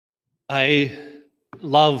I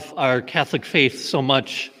love our Catholic faith so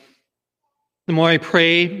much. The more I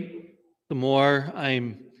pray, the more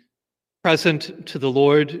I'm present to the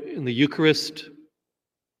Lord in the Eucharist,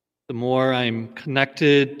 the more I'm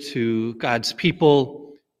connected to God's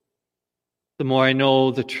people, the more I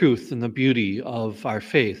know the truth and the beauty of our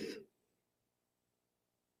faith.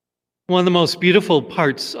 One of the most beautiful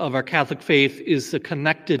parts of our Catholic faith is the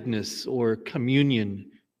connectedness or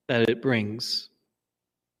communion that it brings.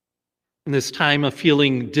 In this time of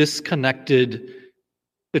feeling disconnected,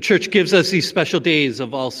 the Church gives us these special days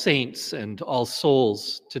of All Saints and All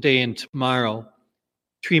Souls, today and tomorrow,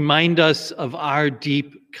 to remind us of our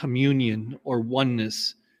deep communion or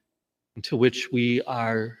oneness into which we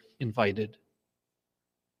are invited.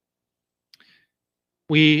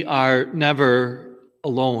 We are never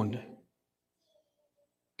alone.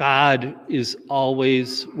 God is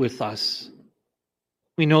always with us.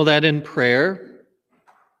 We know that in prayer.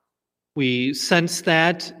 We sense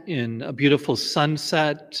that in a beautiful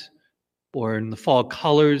sunset or in the fall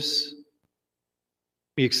colors.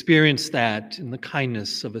 We experience that in the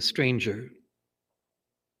kindness of a stranger.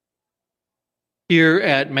 Here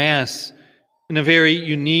at Mass, in a very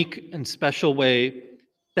unique and special way,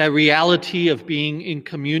 that reality of being in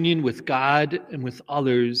communion with God and with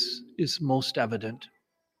others is most evident.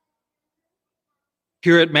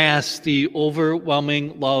 Here at Mass, the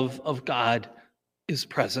overwhelming love of God is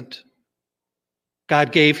present.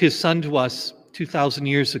 God gave his Son to us 2,000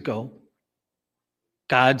 years ago.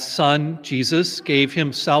 God's Son, Jesus, gave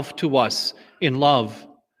himself to us in love,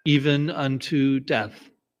 even unto death.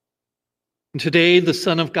 And today, the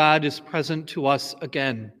Son of God is present to us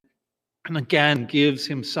again, and again gives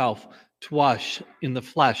himself to us in the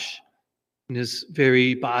flesh, in his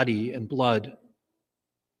very body and blood.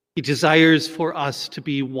 He desires for us to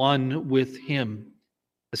be one with him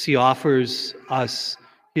as he offers us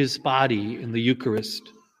his body in the Eucharist.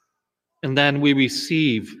 And then we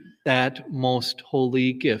receive that most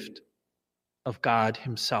holy gift of God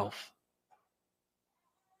himself.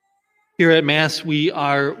 Here at Mass, we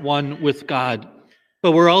are one with God,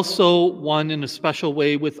 but we're also one in a special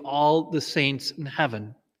way with all the saints in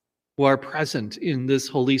heaven who are present in this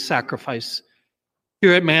holy sacrifice.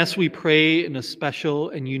 Here at Mass, we pray in a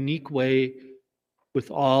special and unique way with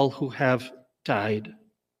all who have died.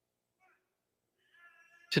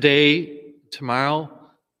 Today, tomorrow,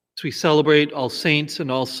 as we celebrate All Saints and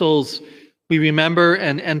All Souls, we remember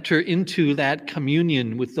and enter into that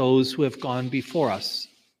communion with those who have gone before us.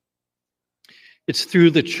 It's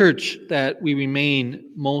through the Church that we remain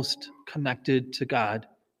most connected to God.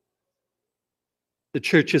 The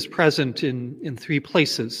Church is present in three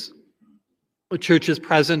places. The Church is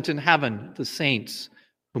present in heaven, the saints,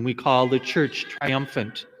 whom we call the Church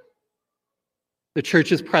triumphant. The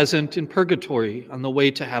Church is present in purgatory, on the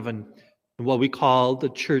way to heaven, in what we call the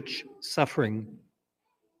Church suffering.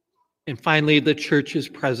 And finally, the Church is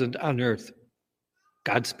present on earth,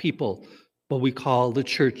 God's people, what we call the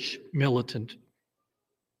Church militant.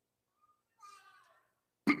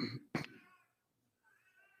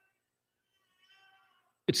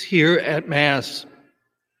 It's here at Mass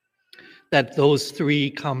that those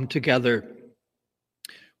three come together.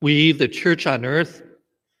 We, the Church on earth,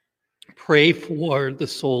 pray for the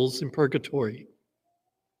souls in purgatory.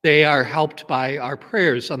 They are helped by our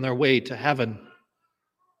prayers on their way to heaven.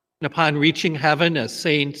 And upon reaching heaven as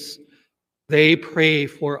saints, they pray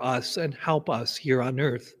for us and help us here on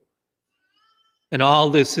earth. And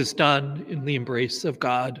all this is done in the embrace of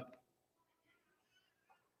God.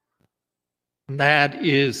 And that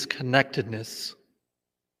is connectedness.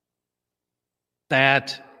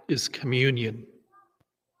 That is communion.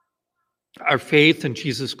 Our faith in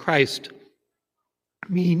Jesus Christ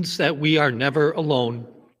means that we are never alone.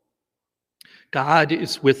 God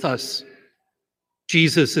is with us.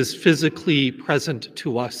 Jesus is physically present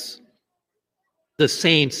to us. The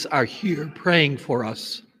saints are here praying for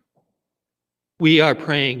us. We are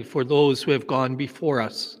praying for those who have gone before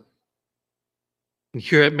us. And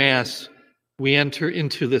here at Mass, we enter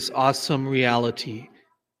into this awesome reality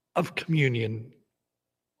of communion.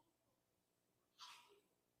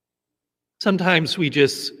 Sometimes we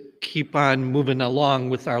just keep on moving along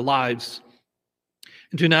with our lives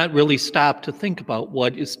and do not really stop to think about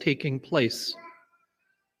what is taking place.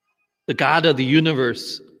 The God of the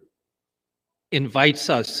universe invites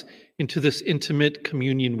us into this intimate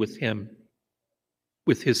communion with him,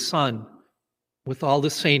 with his Son, with all the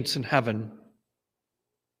saints in heaven.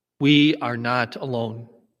 We are not alone.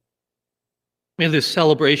 May this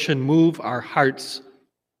celebration move our hearts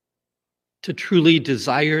to truly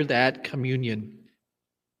desire that communion,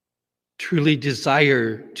 truly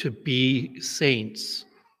desire to be saints,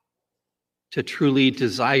 to truly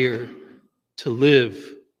desire to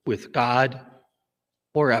live with God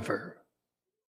forever.